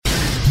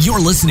You're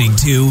listening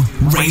to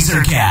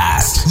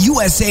Razorcast,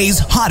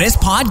 USA's hottest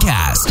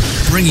podcast,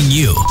 bringing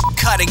you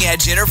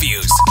cutting-edge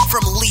interviews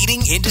from leading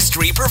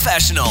industry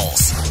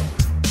professionals.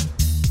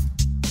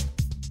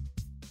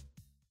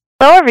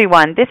 Hello,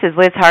 everyone. This is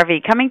Liz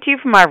Harvey coming to you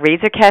from our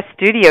Razorcast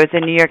studios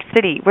in New York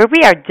City, where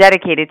we are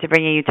dedicated to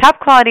bringing you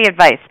top-quality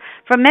advice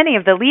from many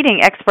of the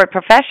leading expert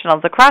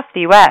professionals across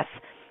the U.S.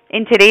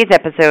 In today's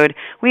episode,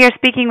 we are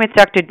speaking with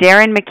Dr.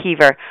 Darren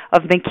McKeever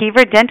of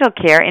McKeever Dental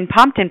Care in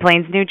Pompton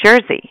Plains, New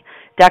Jersey.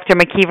 Dr.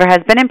 McKeever has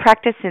been in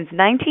practice since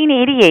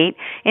 1988,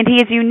 and he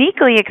is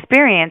uniquely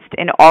experienced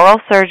in oral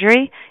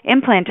surgery,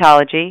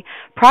 implantology,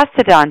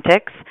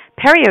 prosthodontics,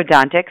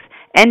 periodontics,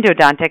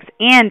 endodontics,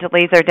 and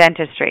laser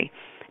dentistry.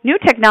 New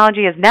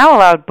technology has now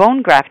allowed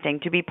bone grafting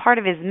to be part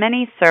of his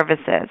many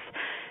services.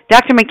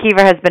 Dr.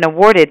 McKeever has been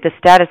awarded the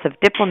status of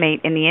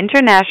diplomate in the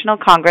International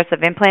Congress of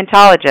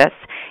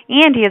Implantologists,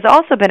 and he has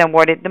also been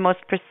awarded the most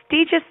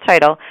prestigious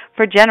title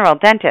for general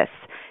dentists,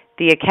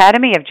 the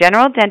Academy of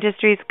General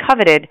Dentistry's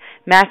coveted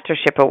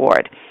Mastership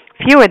Award.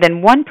 Fewer than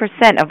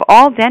 1% of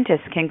all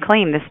dentists can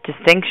claim this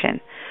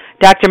distinction.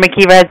 Dr.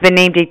 McKeever has been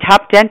named a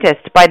top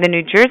dentist by the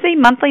New Jersey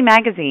Monthly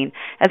Magazine,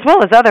 as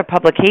well as other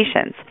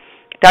publications.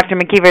 Dr.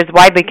 McKeever is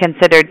widely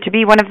considered to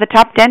be one of the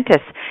top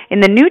dentists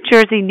in the New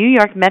Jersey-New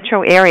York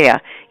metro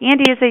area,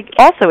 and he is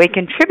also a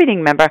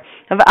contributing member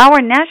of our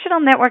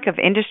national network of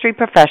industry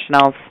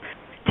professionals.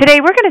 Today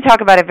we're going to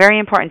talk about a very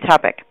important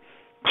topic,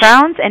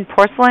 crowns and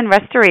porcelain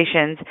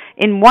restorations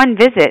in one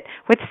visit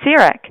with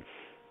CEREC.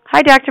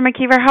 Hi, Dr.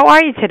 McKeever. How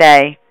are you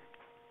today?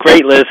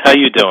 Great, Liz. How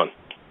you doing?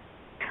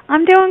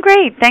 I'm doing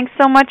great. Thanks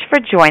so much for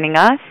joining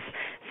us.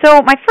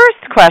 So my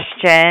first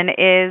question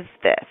is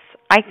this.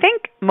 I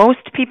think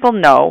most people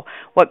know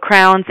what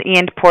crowns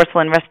and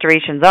porcelain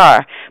restorations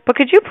are, but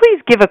could you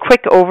please give a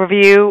quick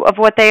overview of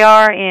what they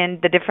are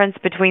and the difference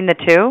between the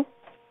two?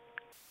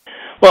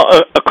 Well,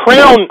 a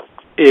crown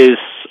is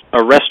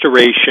a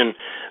restoration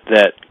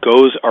that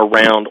goes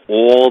around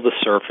all the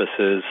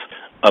surfaces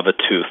of a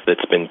tooth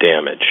that's been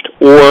damaged,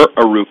 or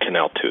a root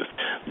canal tooth.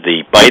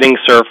 The biting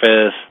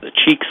surface, the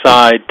cheek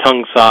side,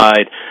 tongue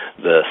side,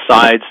 the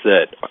sides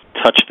that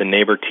touch the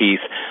neighbor teeth,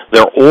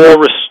 they're all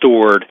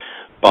restored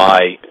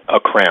by a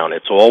crown.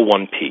 It's all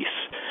one piece.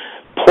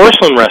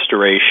 Porcelain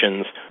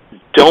restorations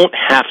don't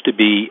have to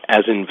be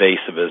as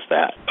invasive as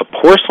that. A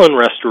porcelain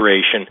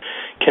restoration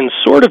can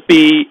sort of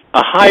be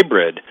a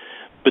hybrid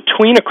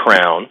between a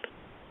crown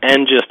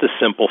and just a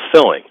simple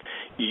filling.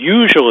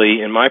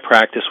 Usually, in my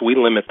practice, we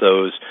limit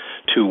those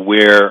to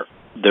where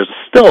there's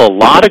still a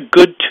lot of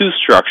good tooth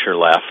structure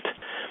left,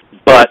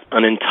 but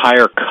an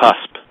entire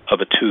cusp of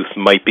a tooth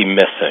might be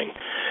missing.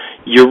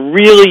 You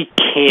really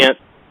can't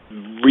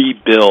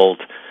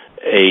rebuild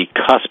a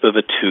cusp of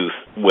a tooth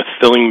with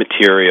filling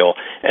material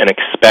and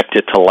expect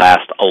it to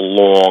last a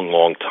long,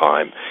 long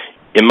time.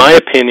 In my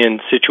opinion,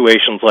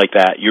 situations like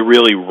that, you're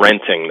really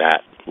renting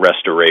that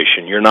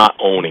restoration. You're not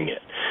owning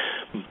it.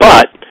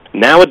 But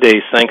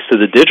nowadays, thanks to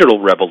the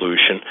digital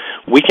revolution,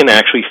 we can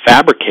actually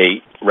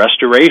fabricate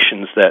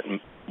restorations that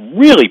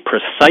really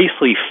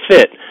precisely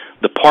fit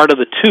the part of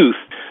the tooth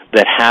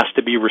that has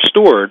to be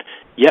restored,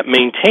 yet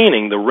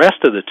maintaining the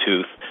rest of the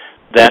tooth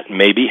that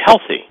may be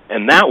healthy.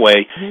 And that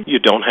way, you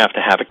don't have to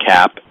have a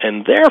cap,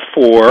 and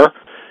therefore,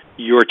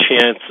 your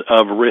chance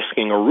of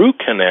risking a root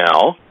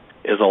canal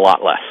is a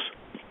lot less.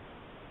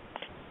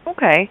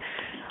 Okay.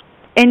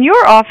 And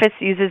your office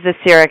uses the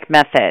CEREC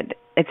method.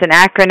 It's an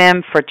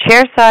acronym for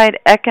Chairside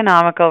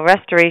Economical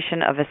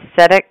Restoration of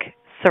Aesthetic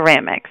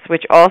Ceramics,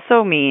 which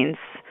also means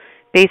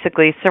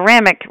basically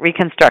ceramic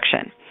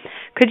reconstruction.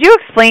 Could you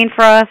explain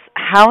for us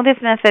how this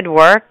method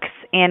works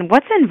and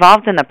what's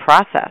involved in the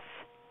process?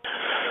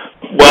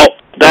 Well,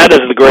 that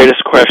is the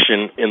greatest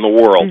question in the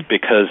world,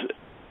 because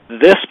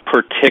this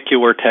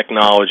particular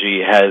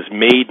technology has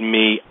made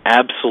me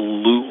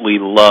absolutely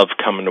love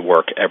coming to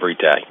work every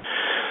day.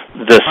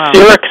 The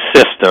CEREC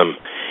system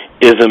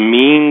is a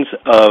means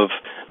of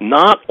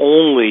not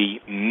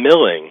only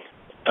milling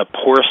a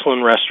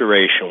porcelain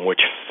restoration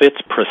which fits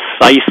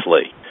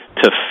precisely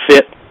to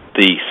fit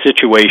the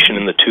situation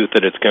in the tooth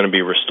that it's going to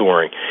be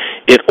restoring,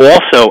 it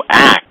also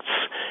acts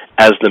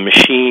as the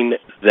machine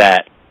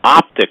that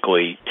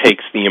optically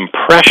takes the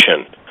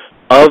impression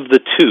of the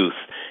tooth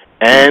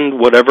and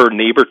whatever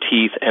neighbor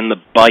teeth and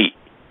the bite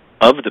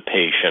of the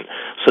patient,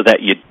 so that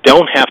you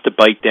don't have to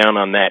bite down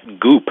on that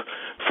goop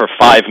for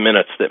 5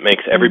 minutes that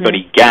makes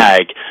everybody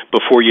gag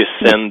before you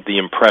send the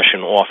impression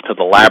off to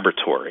the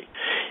laboratory.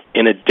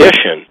 In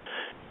addition,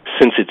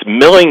 since it's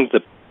milling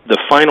the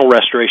final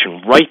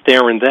restoration right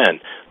there and then,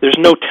 there's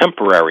no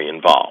temporary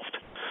involved.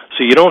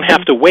 So you don't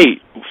have to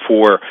wait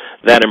for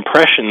that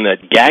impression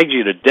that gagged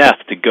you to death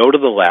to go to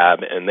the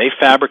lab, and they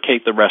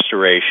fabricate the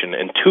restoration,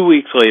 and 2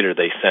 weeks later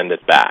they send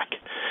it back.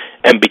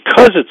 And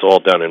because it's all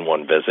done in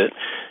one visit,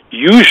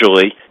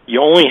 usually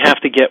you only have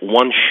to get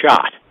one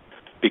shot,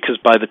 because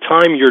by the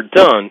time you're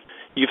done,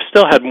 you've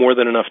still had more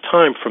than enough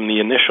time from the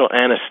initial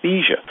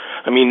anesthesia.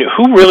 I mean,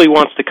 who really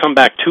wants to come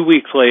back 2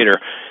 weeks later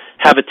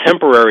have a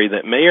temporary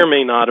that may or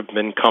may not have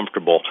been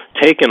comfortable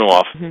taken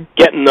off,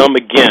 get numb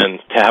again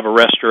to have a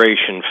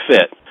restoration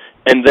fit,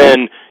 and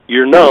then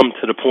you're numb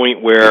to the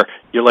point where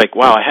you're like,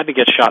 wow, I had to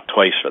get shot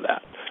twice for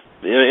that.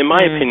 In my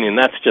opinion,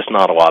 that's just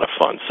not a lot of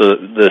fun. So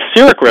the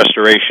CEREC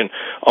restoration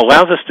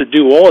allows us to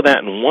do all of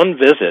that in one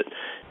visit,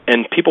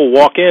 and people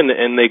walk in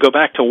and they go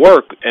back to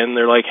work and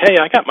they're like, hey,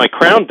 I got my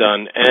crown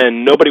done,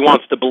 and nobody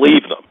wants to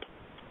believe them.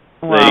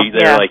 Wow,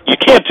 they're like, you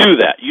can't do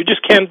that. You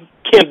just can't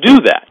do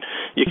that.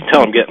 You can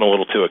tell I'm getting a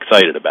little too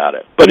excited about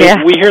it. But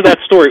we hear that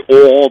story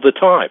all the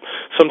time.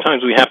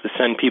 Sometimes we have to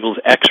send people's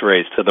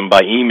x-rays to them by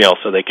email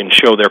so they can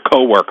show their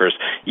coworkers,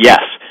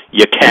 yes,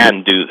 you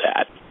can do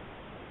that.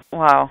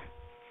 Wow.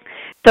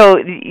 So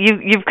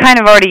you've kind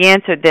of already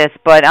answered this,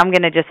 but I'm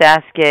going to just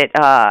ask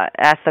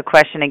the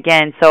question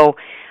again. So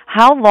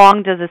how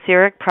long does the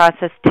CEREC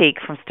process take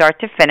from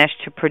start to finish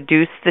to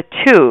produce the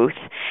tooth?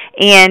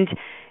 And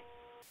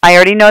I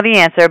already know the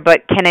answer,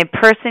 but can a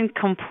person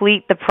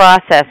complete the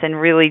process in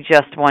really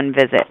just one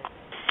visit?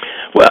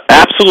 Well,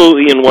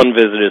 absolutely in one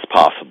visit is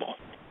possible,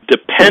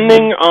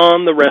 depending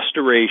on the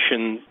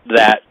restoration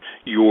that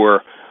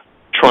you're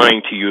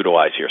trying to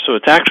utilize here. So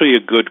it's actually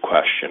a good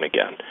question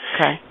again.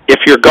 Okay.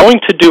 If you're going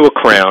to do a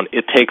crown,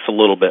 it takes a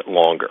little bit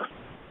longer,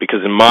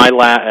 because in my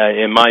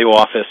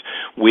office,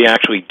 we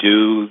actually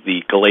do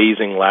the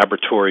glazing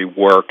laboratory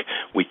work.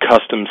 We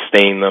custom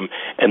stain them,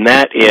 and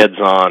that adds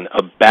on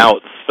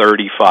about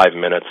 35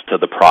 minutes to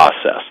the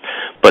process.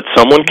 But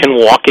someone can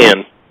walk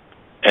in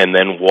and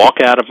then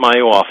walk out of my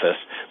office.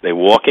 They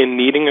walk in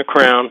needing a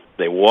crown.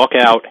 They walk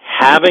out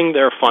having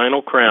their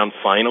final crown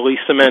finally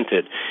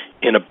cemented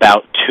in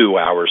about 2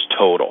 hours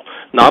total.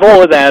 Not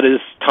all of that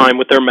is time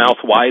with their mouth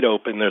wide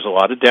open. There's a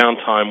lot of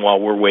downtime while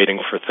we're waiting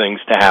for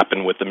things to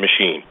happen with the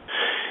machine.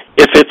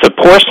 If it's a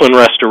porcelain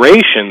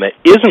restoration that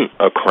isn't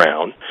a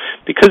crown,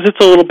 because it's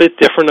a little bit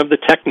different of the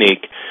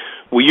technique,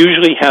 we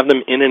usually have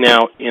them in and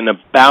out in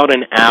about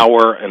an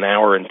hour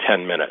and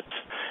 10 minutes.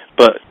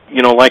 But,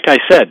 like I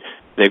said,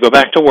 they go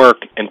back to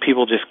work and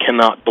people just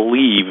cannot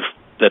believe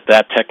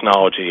that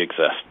technology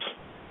exists.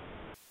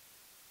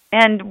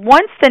 And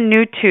once the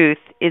new tooth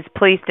is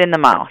placed in the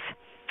mouth,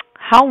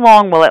 how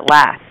long will it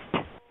last?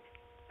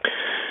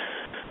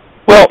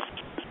 Well,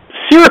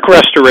 CEREC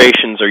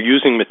restorations are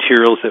using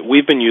materials that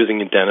we've been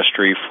using in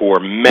dentistry for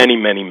many,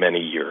 many, many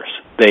years.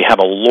 They have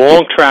a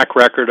long track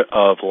record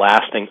of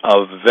lasting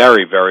a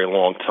very, very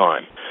long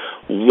time.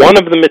 One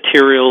of the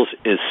materials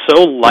is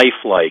so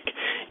lifelike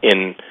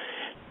in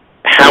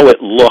how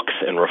it looks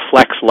and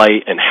reflects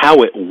light and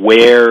how it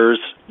wears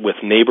with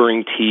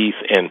neighboring teeth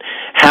and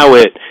how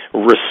it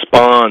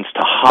responds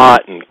to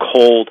hot and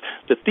cold,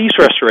 that these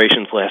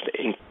restorations last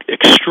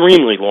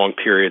extremely long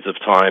periods of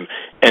time,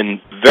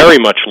 and very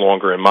much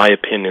longer, in my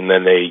opinion,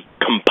 than a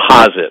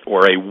composite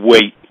or a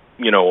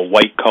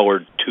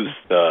white-colored tooth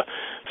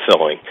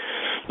filling.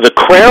 The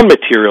crown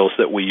materials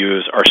that we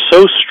use are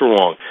so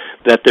strong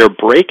that their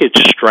breakage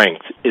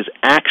strength is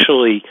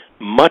actually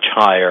much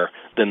higher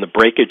than the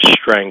breakage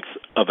strength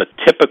of a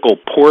typical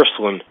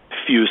porcelain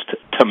fused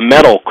to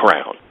metal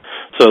crown.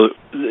 So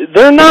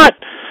they're not,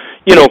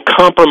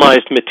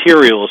 compromised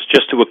materials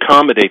just to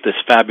accommodate this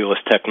fabulous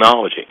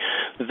technology.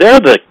 They're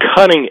the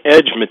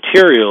cutting-edge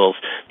materials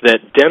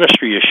that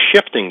dentistry is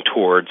shifting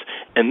towards,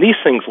 and these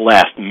things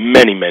last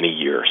many, many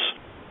years.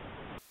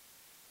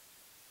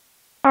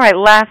 All right,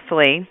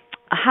 lastly,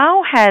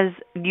 how has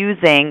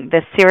using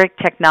the CEREC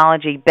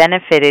technology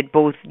benefited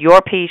both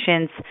your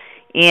patients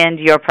and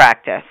your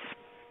practice?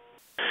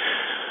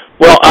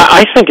 Well,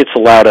 I think it's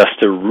allowed us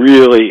to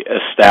really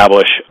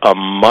establish a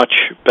much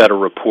better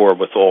rapport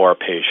with all our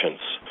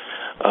patients.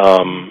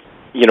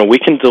 We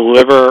can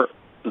deliver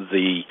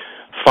the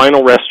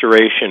final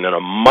restoration in a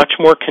much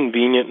more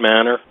convenient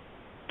manner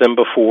than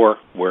before.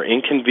 We're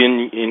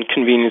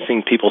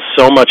inconveniencing people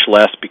so much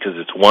less because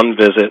it's one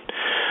visit,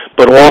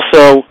 but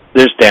also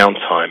there's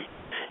downtime.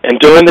 And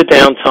during the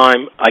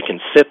downtime, I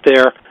can sit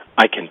there,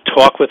 I can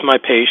talk with my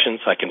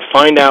patients, I can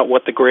find out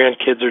what the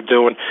grandkids are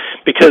doing,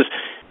 because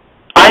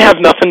I have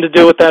nothing to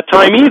do at that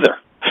time either.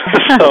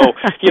 So,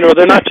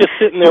 they're not just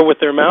sitting there with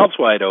their mouths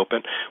wide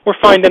open. We're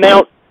finding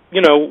out,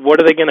 what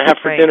are they going to have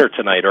for dinner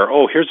tonight?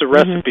 Or, here's a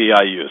recipe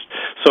I used.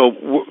 So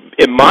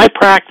in my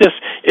practice,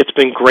 it's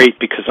been great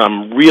because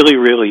I'm really,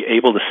 really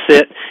able to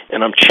sit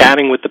and I'm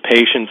chatting with the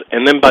patients.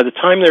 And then by the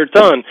time they're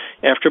done,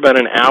 after about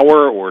an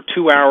hour or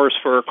 2 hours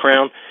for a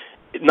crown,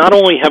 not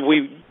only have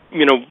we,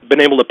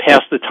 been able to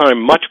pass the time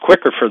much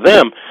quicker for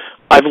them,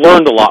 I've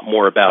learned a lot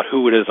more about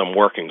who it is I'm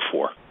working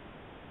for.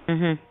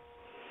 Mm-hmm.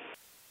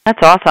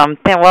 That's awesome.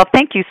 Well,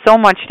 thank you so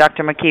much,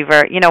 Dr.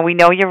 McKeever. We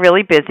know you're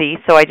really busy,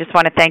 so I just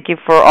want to thank you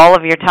for all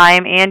of your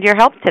time and your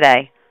help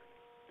today.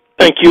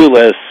 Thank you,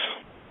 Liz.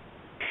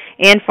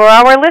 And for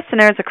our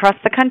listeners across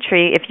the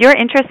country, if you're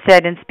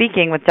interested in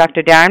speaking with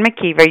Dr. Darren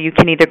McKeever, you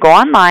can either go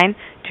online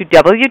to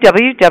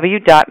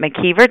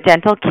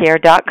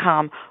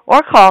www.mckeeverdentalcare.com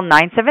or call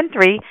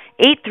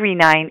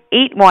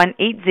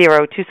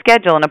 973-839-8180 to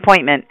schedule an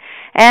appointment.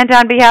 And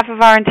on behalf of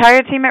our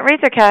entire team at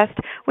RazorCast,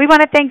 We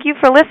want to thank you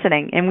for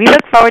listening, and we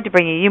look forward to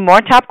bringing you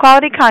more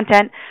top-quality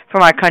content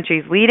from our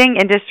country's leading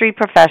industry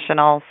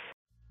professionals.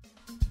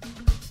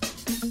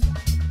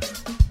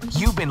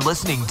 You've been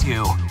listening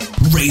to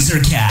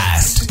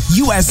RazorCast,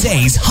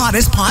 USA's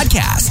hottest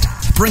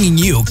podcast, bringing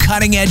you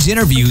cutting-edge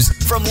interviews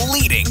from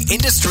leading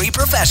industry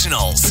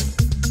professionals.